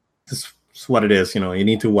this is what it is. You know, you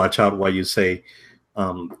need to watch out what you say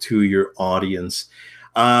to your audience.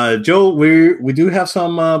 Joe, we do have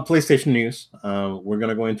some PlayStation news. We're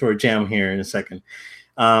gonna go into our jam here in a second.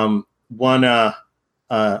 One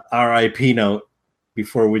RIP note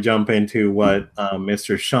before we jump into what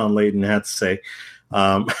Mr. Sean Layden had to say.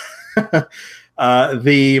 The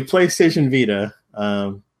PlayStation Vita.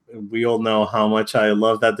 We all know how much I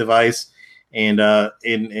love that device, and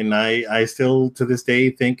I still to this day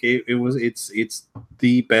think it's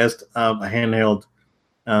the best handheld.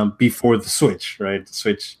 Before the Switch, right? The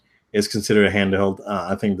Switch is considered a handheld.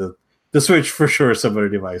 I think the Switch for sure is a better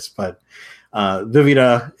device, but the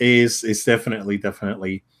Vita is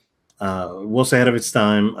definitely was ahead of its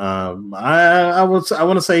time. I want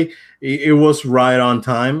to say it was right on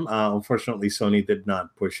time. Unfortunately, Sony did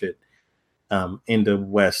not push it in the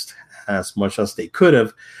West as much as they could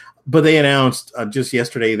have, but they announced just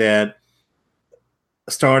yesterday that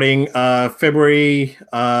starting February,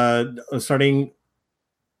 starting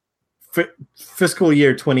fiscal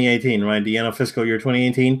year 2018, right? The end of fiscal year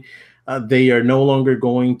 2018, they are no longer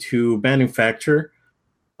going to manufacture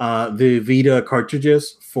the Vita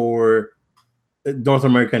cartridges for North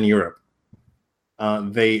America and Europe.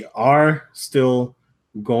 They are still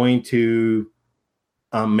going to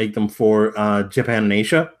make them for Japan and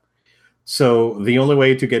Asia. So the only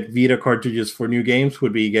way to get Vita cartridges for new games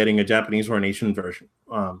would be getting a Japanese or an Asian version.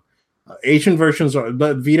 Asian versions are,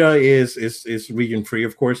 but Vita is region free,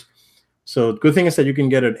 of course. So the good thing is that you can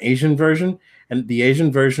get an Asian version, and the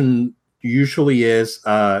Asian version usually is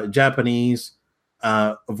Japanese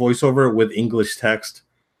voiceover with English text.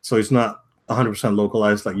 So it's not 100%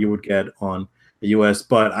 localized like you would get on the US.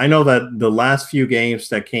 But I know that the last few games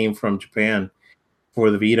that came from Japan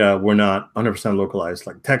for the Vita were not 100% localized.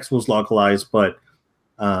 Like text was localized, but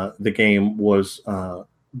the game was the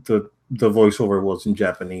voiceover was in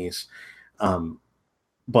Japanese.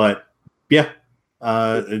 But yeah.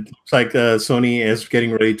 It looks like Sony is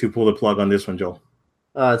getting ready to pull the plug on this one, Joel.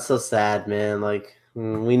 Oh, it's so sad, man. Like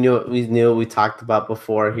We knew it. We knew it. We talked about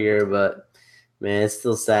before here, but man, it's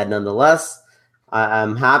still sad nonetheless.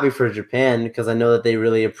 I'm happy for Japan because I know that they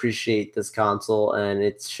really appreciate this console, and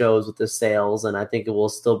it shows with the sales. And I think it will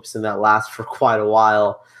still be something that lasts for quite a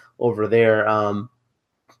while over there.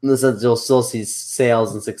 In the sense, you'll still see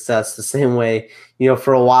sales and success the same way.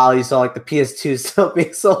 For a while you saw like the PS2 still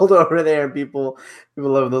being sold over there, and people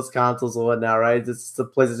love those consoles and whatnot, right? It's a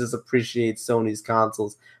place that just appreciates Sony's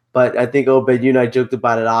consoles. But I think Obed, you and I joked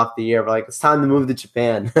about it off the air, but like it's time to move to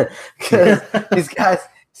Japan because these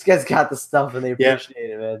guys got the stuff and they appreciate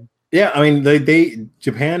it, man. Yeah, I mean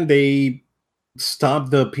Japan they stopped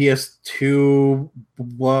the PS2.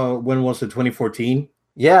 When was it? 2014.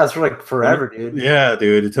 Yeah, it's for like forever, dude. Yeah,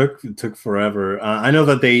 dude, it took forever. I know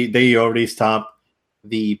that they already stopped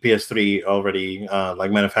the PS3 already.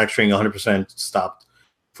 Like manufacturing 100% stopped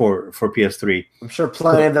for PS3. I'm sure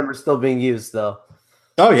plenty of them are still being used though.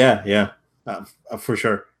 Oh yeah, for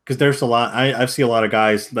sure. Because there's a lot. I see a lot of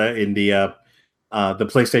guys that in the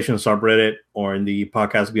PlayStation subreddit or in the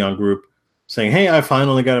Podcast Beyond group saying, "Hey, I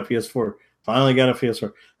finally got a PS4. Finally got a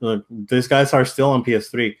PS4." Look, these guys are still on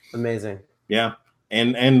PS3. Amazing. Yeah.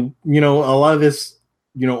 And a lot of this,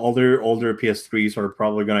 older PS3s are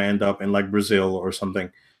probably going to end up in like Brazil or something,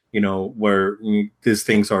 where these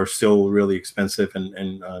things are still really expensive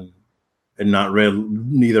and not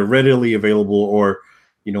neither readily available or,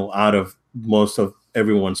 out of most of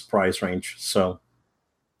everyone's price range. So,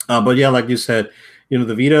 but yeah, like you said,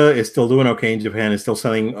 the Vita is still doing okay in Japan. It's still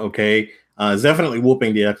selling okay. It's definitely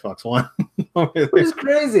whooping the Xbox One. Which is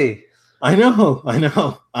crazy. I know.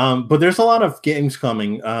 But there's a lot of games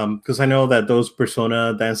coming because I know that those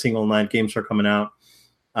Persona Dancing All Night games are coming out.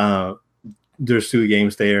 There's 2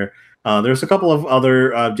 games there. There's a couple of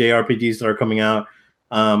other JRPGs that are coming out.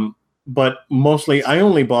 But mostly, I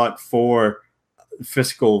only bought 4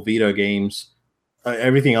 physical Vita games.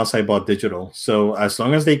 Everything else I bought digital. So as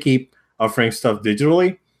long as they keep offering stuff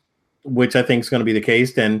digitally, which I think is going to be the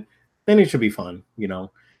case, then it should be fun,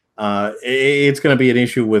 it's going to be an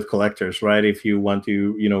issue with collectors, right? If you want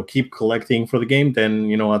to, keep collecting for the game,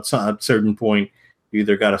 then, at a certain point, you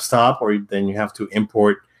either got to stop or then you have to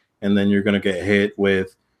import, and then you're going to get hit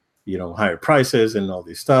with, higher prices and all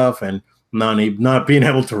this stuff and not being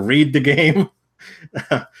able to read the game.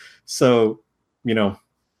 So,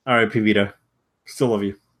 RIP Vita. Still love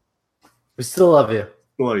you. We still love you.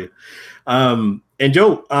 Still love you. And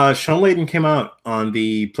Joe, Sean Layden came out on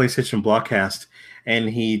the PlayStation Blogcast, and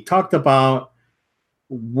he talked about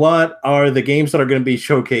what are the games that are going to be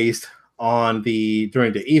showcased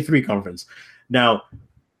during the E3 conference. Now,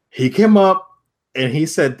 he came up and he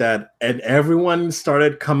said that, and everyone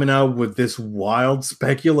started coming out with this wild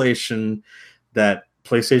speculation that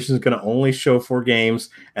PlayStation is going to only show 4 games,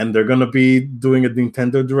 and they're going to be doing a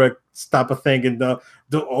Nintendo Direct type of thing, and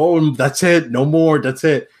that's it, no more, that's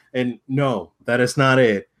it. And no, that is not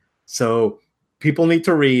it. So people need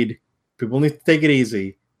to read. People need to take it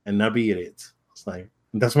easy and not be idiots. It's like,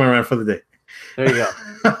 that's my rant for the day. There you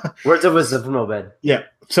go. Words of wisdom from Obed. Yeah.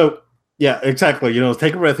 So yeah, exactly.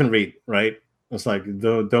 Take a breath and read. Right. It's like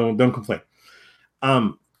don't complain.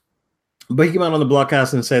 But he came out on the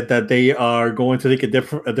broadcast and said that they are going to take a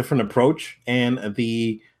different approach, and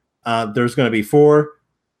there's going to be 4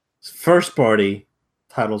 first-party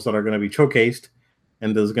titles that are going to be showcased,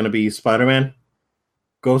 and there's going to be Spider-Man,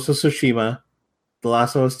 Ghost of Tsushima, The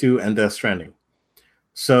Last of Us 2, and Death Stranding.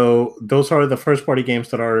 So those are the first-party games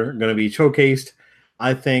that are going to be showcased.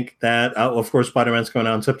 I think that, of course, Spider-Man's going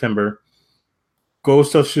out in September.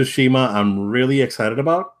 Ghost of Tsushima, I'm really excited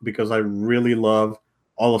about because I really love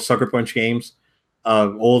all of Sucker Punch games.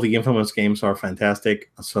 All the Infamous games are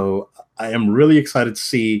fantastic. So I am really excited to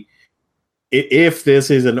see if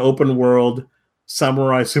this is an open world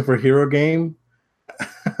samurai superhero game.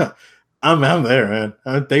 I'm there,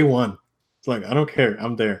 man. Day one. It's like, I don't care.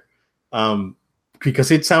 I'm there.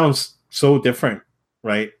 Because it sounds so different,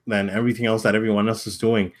 right, than everything else that everyone else is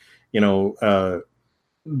doing.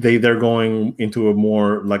 They're going into a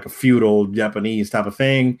more like a feudal Japanese type of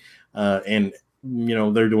thing, and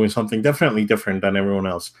they're doing something definitely different than everyone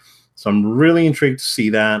else. So I'm really intrigued to see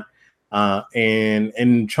that.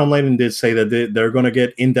 And Sean Layden did say that they're going to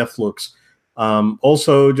get in-depth looks.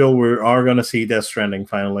 Also, Joe, we are going to see Death Stranding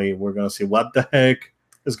finally. We're going to see what the heck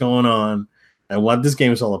is going on and what this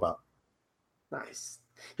game is all about. Nice.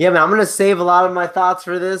 Yeah, man, I'm going to save a lot of my thoughts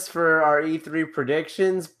for our E3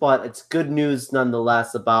 predictions, but it's good news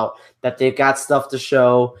nonetheless about that they've got stuff to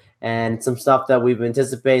show and some stuff that we've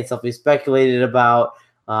anticipated, stuff we speculated about.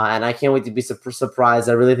 and I can't wait to be surprised.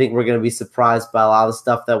 I really think we're going to be surprised by a lot of the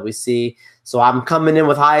stuff that we see. So I'm coming in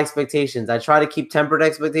with high expectations. I try to keep tempered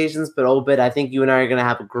expectations, but Obed, I think you and I are going to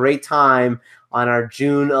have a great time on our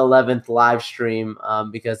June 11th live stream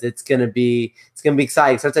because it's going to be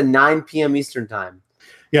exciting. It starts at 9 p.m. Eastern time.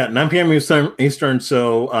 Yeah, 9 p.m. Eastern.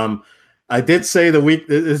 So I did say the week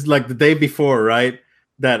is like the day before, right?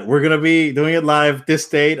 That we're gonna be doing it live this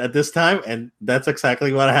date at this time, and that's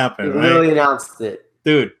exactly what happened. We literally announced it,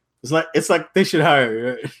 dude. It's like they should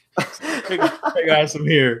hire. Hey guys, I'm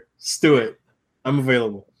here. Let's do it. I'm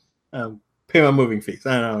available. Pay my moving fees.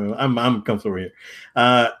 I don't know. I'm comfortable here.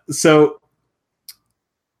 So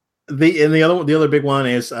the other big one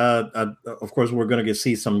is of course we're gonna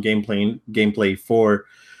see some gameplay for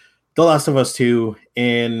The Last of Us 2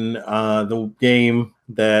 in the game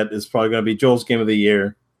that is probably going to be Joel's game of the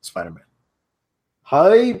year, Spider-Man.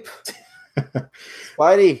 Hype.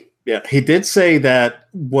 Spidey. Yeah, he did say that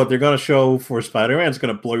what they're going to show for Spider-Man is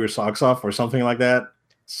going to blow your socks off or something like that.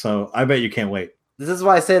 So I bet you can't wait. This is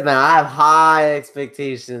why I said, man, I have high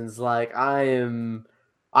expectations. Like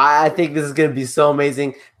I think this is going to be so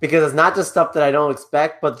amazing because it's not just stuff that I don't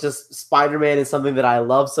expect, but just Spider-Man is something that I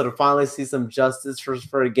love. So to finally see some justice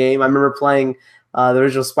for a game, I remember playing the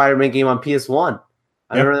original Spider-Man game on PS1.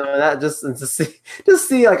 I remember that just to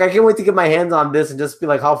see like I can't wait to get my hands on this and just be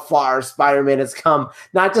like how far Spider-Man has come.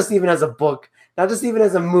 Not just even as a book, not just even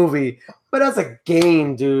as a movie, but as a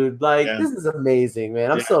game, dude. Like this is amazing,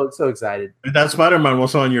 man. I'm so excited. That Spider-Man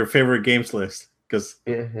was on your favorite games list. Because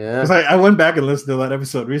I went back and listened to that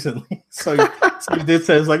episode recently. So you did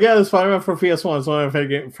say, it's like, yeah, the Spider-Man for PS1 is one of my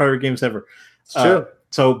favorite games ever. It's true.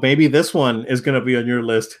 So maybe this one is going to be on your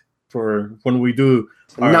list for when we do.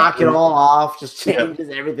 Knock it all off, just changes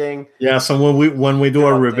everything. Yeah, so when we do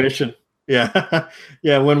our revision. Yeah.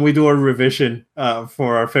 Yeah, when we do our revision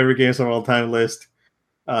for our favorite games of all time list,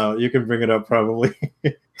 you can bring it up probably.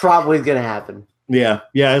 Probably going to happen. Yeah,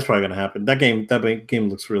 it's probably gonna happen. That game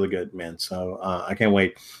looks really good, man. So I can't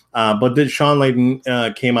wait. But Sean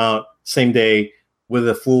Layden came out same day with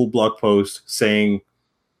a full blog post saying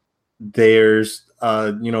there's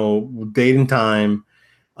date and time.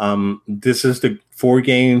 This is the 4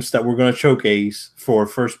 games that we're gonna showcase for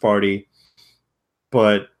first party,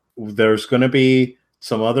 but there's gonna be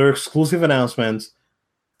some other exclusive announcements,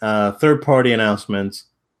 third party announcements,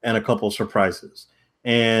 and a couple surprises.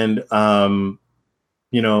 And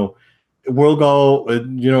we'll go,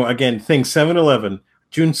 again, think 7-11.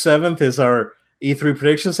 June 7th is our E3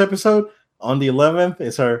 predictions episode. On the 11th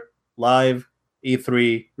is our live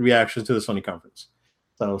E3 reactions to the Sony conference.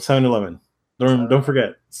 So 7-11. Don't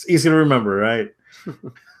forget. It's easy to remember, right?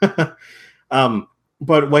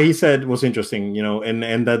 But what he said was interesting,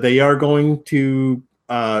 and that they are going to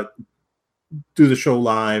do the show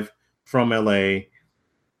live from LA.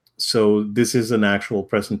 So this is an actual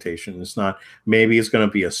presentation. It's not, maybe it's going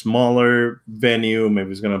to be a smaller venue.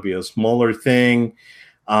 Maybe it's going to be a smaller thing.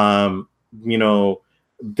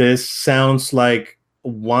 This sounds like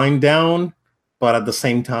wind down, but at the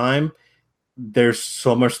same time, there's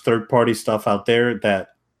so much third-party stuff out there that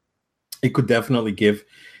it could definitely give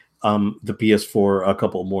the PS4 a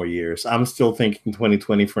couple more years. I'm still thinking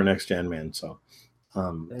 2020 for next gen, man. So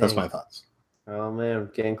that's my thoughts. Oh man,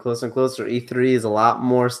 getting closer and closer. E3 is a lot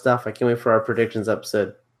more stuff. I can't wait for our predictions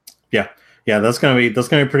episode. Yeah, that's gonna be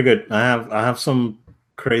pretty good. I have some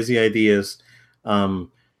crazy ideas.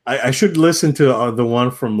 I should listen to the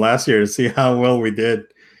one from last year to see how well we did.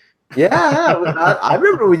 Yeah, I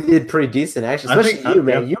remember we did pretty decent actually. Especially you,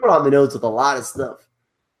 man. You were on the nose with a lot of stuff.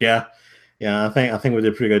 Yeah. I think we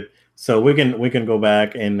did pretty good. So we can go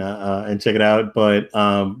back and check it out. But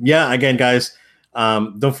again, guys,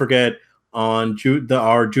 don't forget. On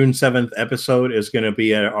our June 7th episode is going to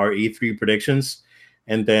be our E3 predictions.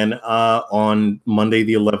 And then on Monday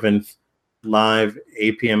the 11th, live,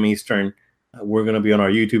 8 p.m. Eastern, we're going to be on our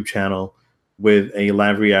YouTube channel with a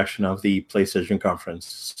live reaction of the PlayStation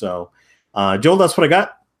conference. So, Joel, that's what I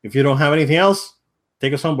got. If you don't have anything else,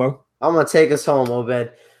 take us home, bro. I'm going to take us home,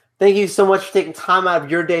 Obed. Thank you so much for taking time out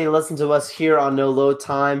of your day to listen to us here on No Load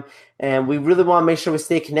Time. And we really want to make sure we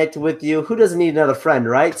stay connected with you. Who doesn't need another friend,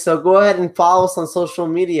 right? So go ahead and follow us on social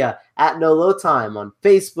media at No Load Time on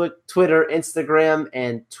Facebook, Twitter, Instagram,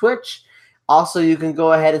 and Twitch. Also, you can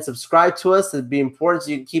go ahead and subscribe to us. It'd be important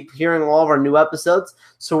so you can keep hearing all of our new episodes.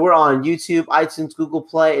 So we're on YouTube, iTunes, Google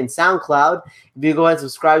Play, and SoundCloud. If you go ahead and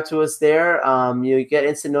subscribe to us there, you get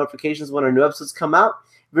instant notifications when our new episodes come out.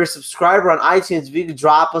 If you're a subscriber on iTunes, if you could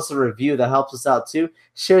drop us a review, that helps us out too.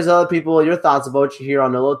 Shares with other people your thoughts about what you hear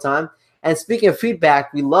on No Load Time. And speaking of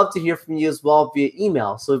feedback, we love to hear from you as well via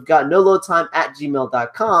email. So we've got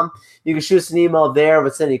noloadtime@gmail.com. You can shoot us an email there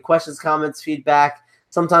with any questions, comments, feedback.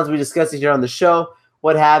 Sometimes we discuss it here on the show,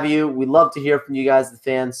 what have you. We love to hear from you guys, the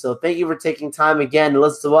fans. So thank you for taking time again to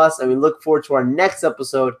listen to us, and we look forward to our next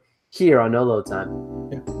episode here on No Load Time.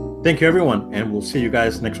 Yeah. Thank you, everyone, and we'll see you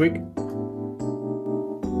guys next week.